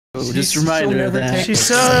Just a reminder of that. She's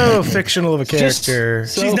so fictional of a character.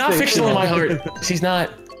 She's not fictional in my heart. She's not.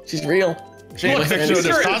 She's real. Look,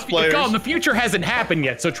 the future hasn't happened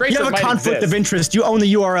yet, so Tracer You have a conflict of interest. You own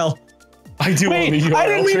the URL. I do own the URL. I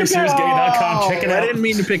didn't mean to TracersGay.com. Check it out. I didn't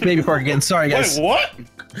mean to pick Baby Park again. Sorry, guys. Wait, what?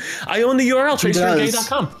 I own the URL.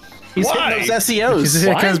 TracersGay.com. He's hitting those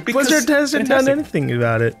SEOs. Because Blizzard hasn't done anything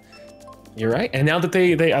about it. You're right. And now that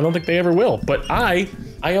they I don't think they ever will. But I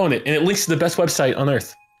own it, and it links to the best website on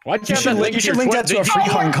earth. Why'd you should link that to a free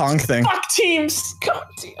Hong Kong thing. Fuck teams. God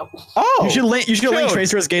damn. Oh. You should link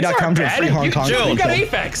TracersGay.com to a free Hong Kong thing. You got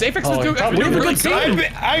Apex. Apex was doing a really good.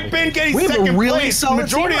 I've been getting second place the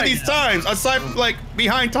majority of these times, aside from like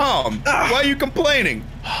behind Tom. Why are you complaining?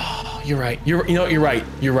 You're right. You know what? You're right.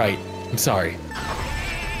 You're right. I'm sorry.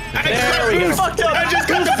 There we go. I just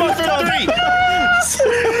got the fuck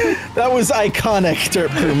That was iconic Dirt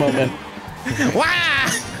Poo moment. Wow!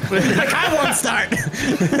 Like I won't start.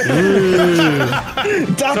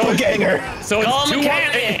 Doppelganger. So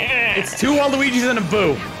it's two Waluigis and a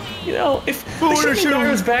Boo. You know, if they should be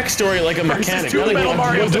Mario's backstory like a mechanic. Two Metal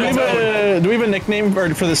Marios. Do we have a nickname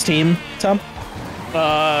for this team, Tom?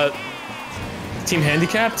 Team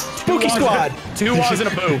Handicapped? Spooky Squad. Two Was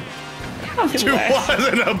and a Boo. Two Was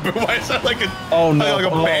and a Boo. Why is that like a like a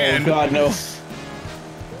band? Oh God, no.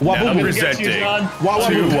 Wabu presenting. Two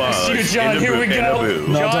Was. John, here we go.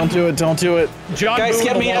 No, don't do it. Don't do it. John Guys, Boo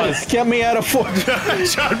get me out of four.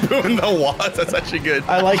 John Boo and the Was. That's actually good.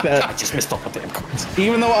 I like that. I just missed all the damn cards.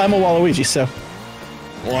 Even though I'm a Waluigi, so.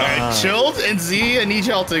 Alright, Chilled and Z, I need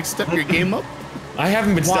y'all to step your game up. I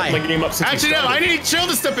haven't been stepping my game up since Actually, no, I need Chill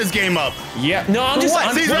to step his game up. Yeah, no, I'm just.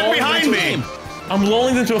 Z's right behind me. I'm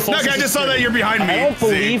lulling them to a full. Look, I just saw that you're behind me. I don't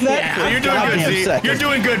believe that. Yeah, you're doing good, Z. You're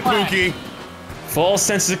doing good, Pookie. False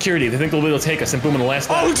sense of security. They think they'll be able to take us, and boom, in the last.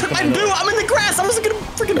 Oh, who took my Boo? I'm in the grass. I wasn't gonna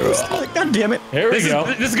freaking boost. God damn it. There we go.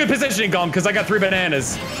 This is good positioning, GaLm, because I got 3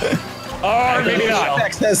 bananas. Oh, maybe not.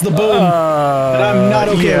 Next has the boom. And I'm not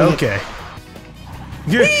okay. Yeah, okay.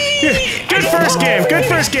 Good first game. Good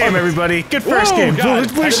first game, everybody. Good first game.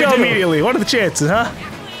 Blue shell immediately. What are the chances, huh?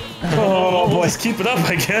 Oh, boys, keep it up,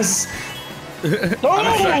 I guess. You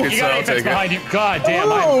got Apex behind you. God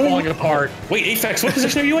damn, I'm falling apart. Wait, Apex, what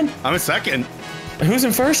position are you in? I'm in second. Who's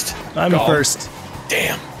in first? I'm in first.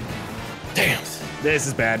 Damn. Damn. This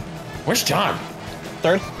is bad. Where's John?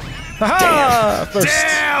 Third. Haha! First.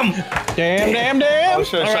 Damn! All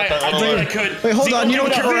right, I did what I could. Wait, hold on. You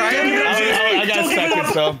don't care where I am? I got second,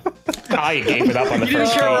 so. I gave it up on the You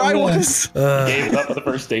first didn't care where I date. was. Gave it up on the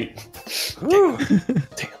first date.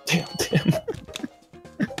 Damn.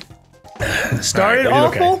 Started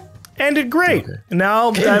awful, ended great. Now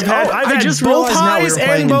I've had just both realized now we highs were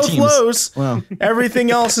playing and in both teams. lows. Wow.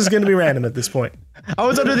 Everything else is going to be random at this point. I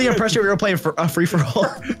was under the impression we were playing for free for all.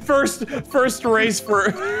 First race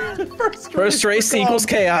for First race equals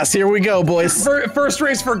chaos. Here we go, boys. First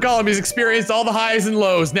race for GaLm. He's experienced all the highs and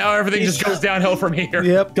lows. Now everything just goes downhill from here.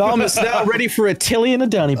 Yep. GaLm is now ready for a Tilly and a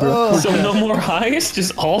Donnybrook. So no more highs,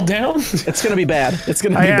 just all down. It's gonna be bad. It's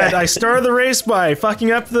gonna be bad. I started the race by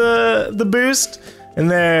fucking up the boost,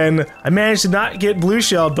 and then I managed to not get blue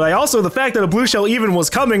shelled, but the fact that a blue shell even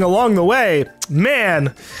was coming along the way,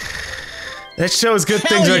 man, that shows good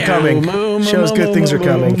things are coming. Shows good things are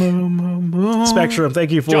coming. Spectrum, thank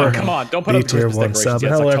you for John, come on, don't put up tier 1 sub.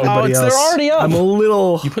 Hello, like everybody else. They're already up. I'm a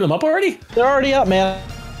little. You put them up already? They're already up, man.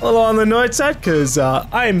 A little on the annoyed side because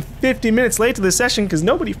I am 50 minutes late to this session because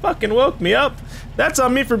nobody fucking woke me up. That's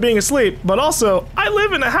on me for being asleep, but also I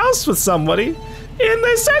live in a house with somebody in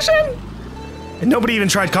this session and nobody even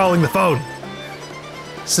tried calling the phone.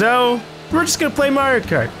 So we're just gonna play Mario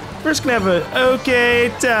Kart. We're just gonna have an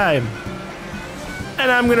okay time. And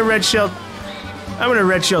I'm gonna red shell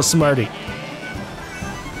Smarty.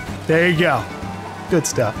 There you go. Good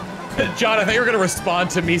stuff. John, I think you're gonna respond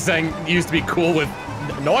to me saying you used to be cool with.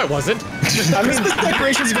 No, I wasn't. I mean, the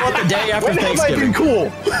decorations go up the day after Thanksgiving. Cool.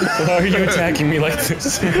 Why are you attacking me like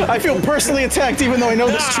this? I feel personally attacked, even though I know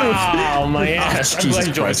this truth. Oh my ass! I'm glad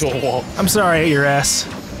you joined to a wall. I'm sorry, I ate your ass.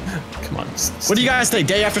 Come on. What do you guys think?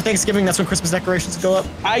 Day after Thanksgiving, that's when Christmas decorations go up?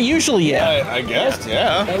 I usually, I guess,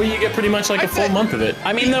 yeah. That way you get pretty much like a full month of it.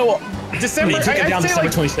 I mean, though. December. You took it down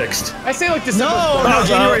December like, 26th. I say like December. No,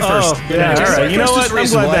 January 1st. Yeah, all right. You know what? I'm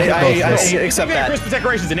glad that I hit accept that. Christmas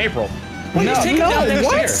decorations in April. Well, just take it down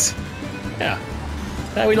next year. Yeah.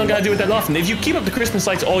 That we don't gotta do it that often. If you keep up the Christmas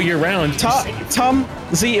lights all year round. Tom,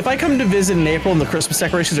 see, if I come to visit in April and the Christmas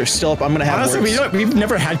decorations are still up, I'm gonna have honestly, we've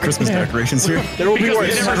never had Christmas decorations here. There will be because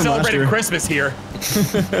worse. we never celebrated Christmas here.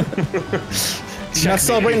 Not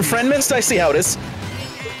celebrating Friendmas? I see how it is.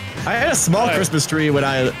 I had a small Christmas tree when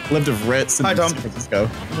I lived with Ritz in Hi, Tom. San Francisco.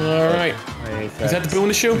 All right. Is that the boo in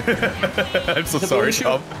the shoe? I'm so sorry,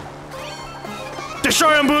 Tom.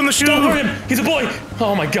 Destroy him, Boo in the shoe! Don't hurt him! He's a boy!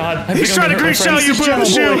 Oh my god. He's trying to green shot you, Boo in the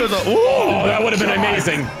shoe! Oh, that would have been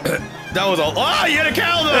amazing. That was all. Oh, you had a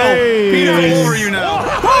cow though! Hey. Peter, all over you now.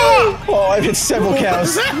 Oh, I've hit several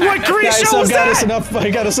cows. What green Guys, shot was I've got that? us enough.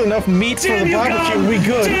 I got us enough meat for the barbecue. We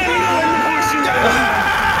good.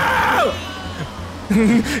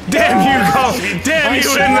 Damn you, Gulf! Damn you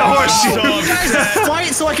in the horseshoe! Guys,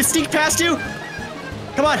 fight so I can sneak past you.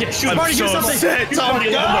 Come on, shoot, Marty, do something. Yes!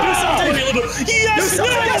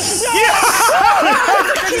 Yes!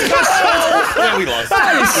 Yeah, we lost.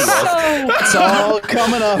 It's all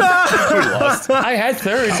coming up. I had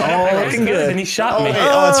third. looking good. And he shot me. Oh,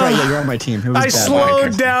 that's right. Yeah, you're on my team. It was I bad.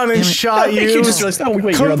 slowed down and shot you. You just realized, oh,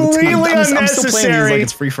 wait, you're on the team. Completely I'm still playing these unnecessary. like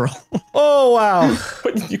it's free for all. Oh wow!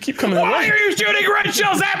 But you keep coming Why away. are you shooting red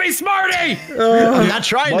shells at me, Smarty? I'm not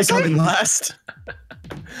trying to come in last.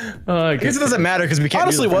 I guess it doesn't matter because we can't.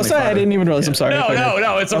 Honestly, was that? I didn't even realize. I'm sorry.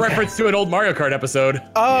 No. It's a reference to an old Mario Kart episode.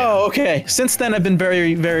 Oh, okay. Since then, I've been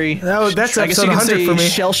very, very. That's I guess episode you could 100 say for me.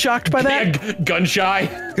 shell shocked by that. Yeah, gun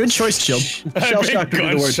shy. Good choice, Chill. Shell shocked would be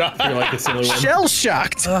the word. You're like the silly one. Shell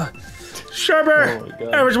shocked. Sharper,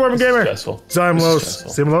 average Mormon gamer. Stressful. Zymlos,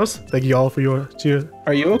 Zymlos. Thank you all for your tier.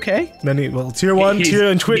 Are you okay? Many tier 1, He's- tier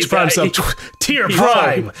and Twitch he's Prime got- sub. Tier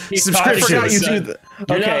Prime he's I subscriptions. forgot you Son. do.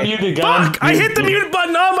 You're not Okay. muted, Gum. Fuck! I hit the mute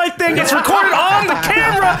button on my thing. It's recorded on the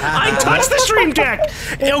camera. I touched the stream deck.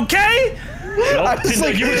 Okay? I was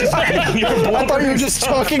like, I thought you were just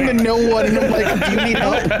talking to no one, and I'm like, do you need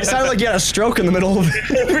help? You sounded like you had a stroke in the middle of it.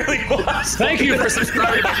 It really was. Thank you for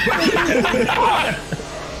subscribing.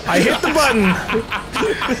 I hit the button.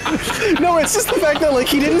 No, it's just the fact that like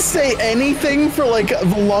he didn't say anything for like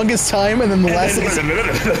the longest time, and then the last thing.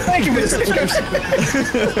 Thank you for the subscription.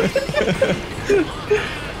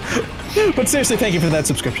 But seriously, thank you for that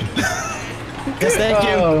subscription. Yes, thank you.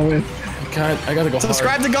 Oh, man. God, I gotta go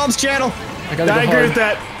Subscribe to GaLm's channel. I gotta go I agree with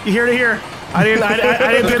that. You hear to hear. I didn't put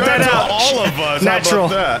that out. All of us. Natural.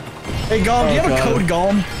 How about Hey, GaLm, do you have a code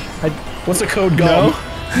GaLm? What's a code GaLm?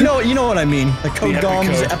 You know what I mean. The code Epic GaLm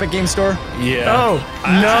is code. the Epic Game Store. Yeah. Oh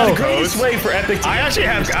The no! greatest Way for Epic to I actually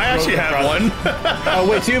have one. Oh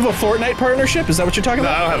wait, do you have a Fortnite partnership? Is that what you're talking No,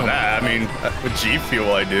 I about? don't have that. I mean, with G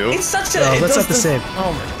Fuel, I do. It's such a. No, it that's does not the same.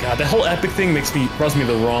 Oh my god, that whole Epic thing rubs me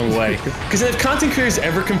the wrong way. Because if content creators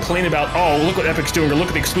ever complain about, oh, look what Epic's doing, or look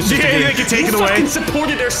at the exclusives Yeah, they're they doing, can take you it away. fucking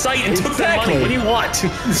supported their site and took their money. What do you want?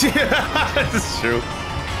 That's true.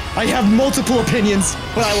 I have multiple opinions,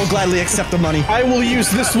 but I will gladly accept the money. I will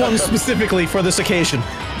use this one specifically for this occasion.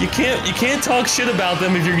 You can't talk shit about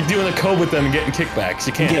them if you're doing a code with them and getting kickbacks.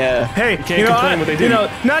 You can't. Yeah. Hey, can't you know, complain what they do.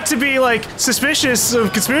 not to be like suspicious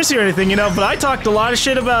of conspiracy or anything, but I talked a lot of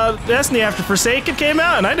shit about Destiny after Forsaken came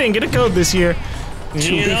out, and I didn't get a code this year.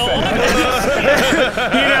 You know?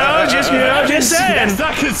 Just saying. That's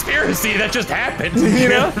not conspiracy. That just happened.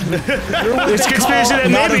 It's conspiracy that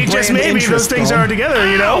not maybe, a just brand maybe, those interest, things Gum. are together.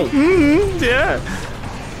 Yeah.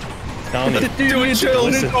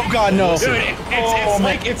 Oh god, no.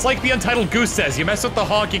 Dude, it's like the Untitled Goose says. You mess with the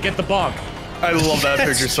honk, you get the bonk. I love that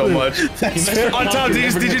picture so much. Fair. On top, did you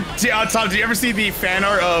ever see the fan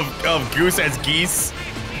art of Goose as geese?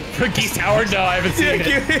 Geese Howard? No, I haven't seen it.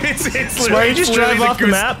 It's Why you just literally drive off the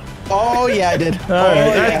goose- map? Oh yeah, I did.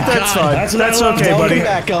 That's fine. That's okay, Welcome buddy.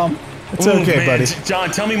 back, It's okay, man. buddy.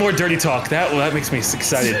 John, tell me more dirty talk. That makes me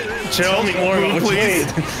excited. Tell me more about what you please.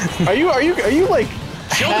 did. Are you like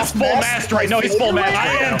He's full mast right now. He's full mast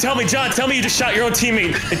I right am. now. Tell me, John. Tell me you just shot your own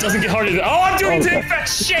teammate. It doesn't get harder. Oh, I'm doing that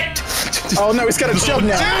shit. Oh no, he's got him shoved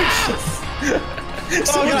now.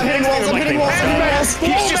 I'm hitting walls. I'm hitting walls.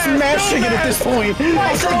 He's just mashing it at this point.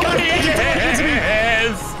 Yes.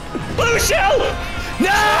 Blue shell. No!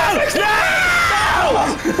 What the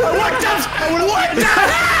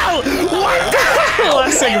hell?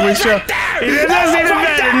 Last second we show. It doesn't even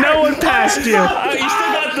matter. No one passed you. You still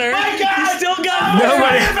got third. You still got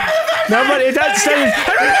Nobody. It doesn't.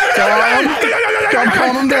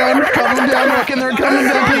 Calm him down. Calm him down. Back in there. Calm him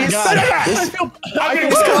down, please. Calm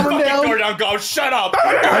him down, go. Shut up.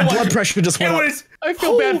 My blood pressure just went up. I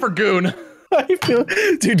feel bad for Goon. I feel,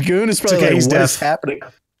 dude, Goon is probably okay, like, he's what is deaf. happening?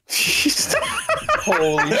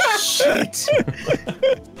 Holy shit.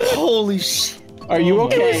 Holy shit. Are you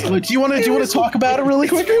okay? Like, do you want to talk about it really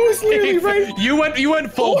quick? You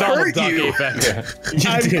went full Donald Duck effect. You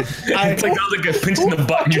did. It's like that was like a pinch in the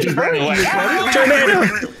butt and you're just running away.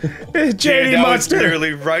 JD that was Monster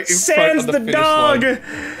literally right in front sans of the the finish dog. line.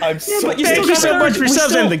 I'm so but you Thank still you got so third. much for We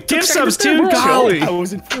subs still and the took gift second subs to third, too. bro. Golly. I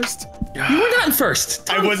was in first. You were not in first.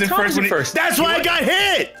 I was in Tom first when first. That's why I got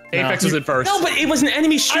hit. Apex was in first. No, but it was an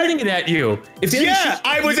enemy shooting it at you. If the enemy Yeah, shoots-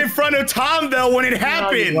 I was in front of Tom though when it No, you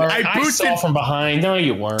happened. weren't. I boosted. saw from behind. No,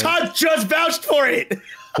 you weren't. Tom just vouched for it.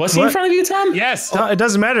 Was he in What? front of you, Tom? Yes. It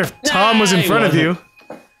doesn't matter if Tom was in he front of you.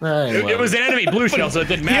 It was an enemy blue shell, so it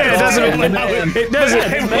didn't matter. Yeah, it doesn't. It doesn't.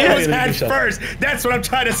 I was Yeah. at first. That's what I'm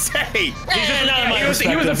trying to say. He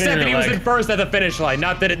was upset that he was in first at the finish line.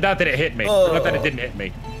 Not that it hit me. Not that it didn't hit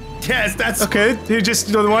me. Yes, that's Okay, you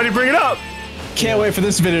just why did you bring it up? Can't wait for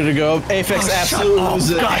this video to go. Apex absolutely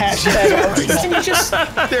was a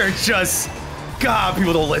hashtag. They're just. God,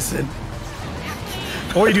 people don't listen.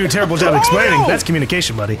 Or you do a terrible job explaining. That's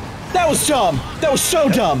communication, buddy. That was dumb. That was so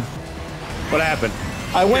dumb. What happened?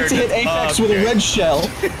 I went to hit Apex with a red shell,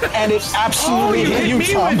 and it absolutely hit you,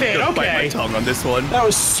 Tom. with it. Bite my Okay. tongue on this one. That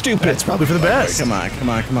was stupid. It's probably for the best. Come on, come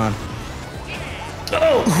on, come on.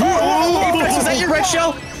 Oh, Is that your red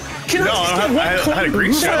shell? No, I had a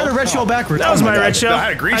green I had shell. a red shell backwards. That was my God. red shell. I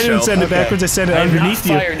had a green I didn't shell. send it Okay. backwards. I sent it I have not underneath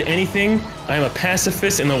you. fired anything. I am a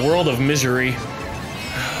pacifist in the world of misery.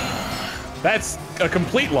 That's a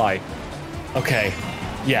complete lie. Okay.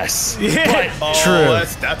 Yes. Yeah, Oh,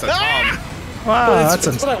 true. that's a Tom. Wow, that's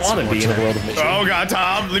That's what I want to be in the world of misery. Oh God,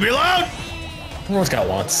 Tom, leave me alone. Everyone's got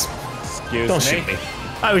wants. Excuse Don't me. shoot me.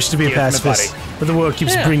 I wish to be a Excuse me, pacifist, but the world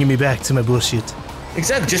keeps Yeah. bringing me back to my bullshit.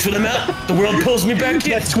 Exactly. Just when I'm out, the world pulls me back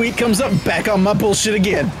in. That tweet comes up, back on my bullshit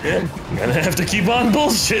again. I'm gonna have to keep on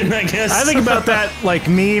bullshitting, I guess. I think about that like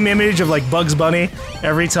meme image of like Bugs Bunny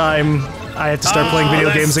every time I have to start playing video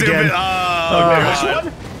that's games stupid. again.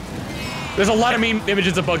 Oh, There's a lot of meme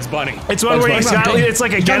images of Bugs Bunny. It's one where he's got, it's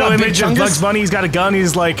like a ghetto about Big image of Chungus? Bugs Bunny. He's got a gun.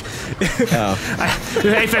 He's like,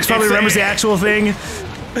 Apex probably remembers the actual thing.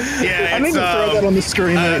 yeah, I need to throw that on the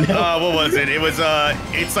screen right now. What was it? It was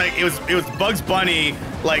it's like it was Bugs Bunny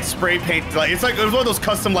like spray paint, like it was one of those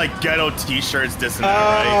custom like ghetto T-shirts, this and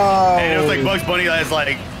that, right? And it was like Bugs Bunny as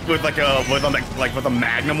like with a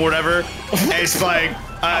Magnum or whatever. And it's like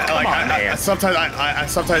sometimes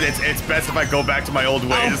it's best if I go back to my old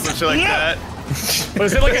ways and some shit like that.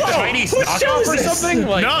 Was it like a Chinese knockoff or something?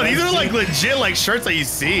 Like, No, these are like legit like shirts that you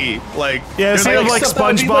see. Like Yeah, it's they're like stuff that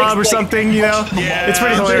would be SpongeBob like- or something, you know? Yeah. It's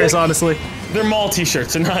pretty hilarious, honestly. They're mall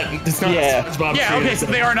T-shirts. They're not. It's not. Yeah. SpongeBob yeah, okay, created so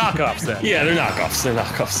them. they are knockoffs then. Yeah, they're knockoffs. They're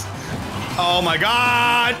knockoffs. Oh my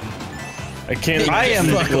God! I can't. I am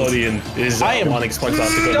Nickelodeon is I am wanting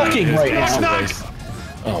SpongeBob to go sucking down. right His now. days.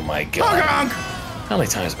 Oh my God! Honk, How many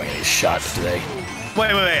times am I gonna get shot today?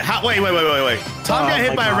 Wait. Tom got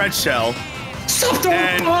hit by a red shell. Stop throwing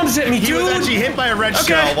And bombs at me, He was dude! actually hit by a red Okay,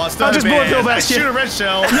 shell while still I'll just in bullet bed. bill I basket. shoot a red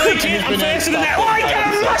shell. No, you can't. I'm faster than that. Oh, I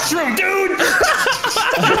got a mushroom, dude!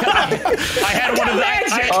 I had one of the, I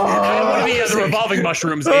had one of the revolving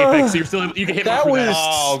mushrooms, Apex. So you're still, you can hit That me through was-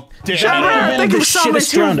 Oh damn! That Thank you the for so much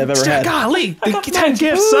shittest round I've ever had. Golly, the 10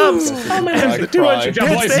 gift subs. And 200 John,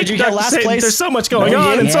 bits. boys, Thank did you you, get Dr. last Satan. place? There's so much going Oh,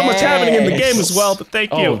 on and so much happening in the yes. game as well, but thank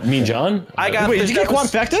Oh, you. me and John? I got. Wait, did you get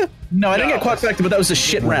quadfecta? No, I didn't get quadfecta, but that was a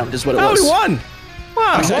shit round, is what it Oh, was. we won.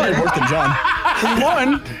 Wow. I did worse than John. We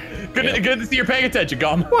won. Good to see you're paying attention,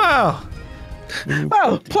 GaLm. Wow.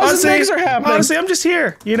 Wow, pleasant things are happening. Honestly, I'm just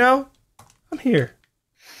here, you know? I'm here.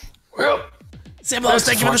 Well, Siblos,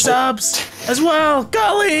 thank you for the subs as well.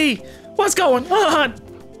 Golly, what's going on?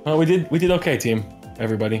 well, we did okay, team.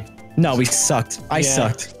 Everybody. No, we sucked. I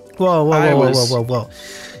sucked. Whoa, I whoa, whoa, was- whoa, whoa, whoa.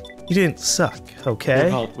 You didn't suck, okay?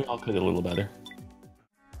 We all could a little better.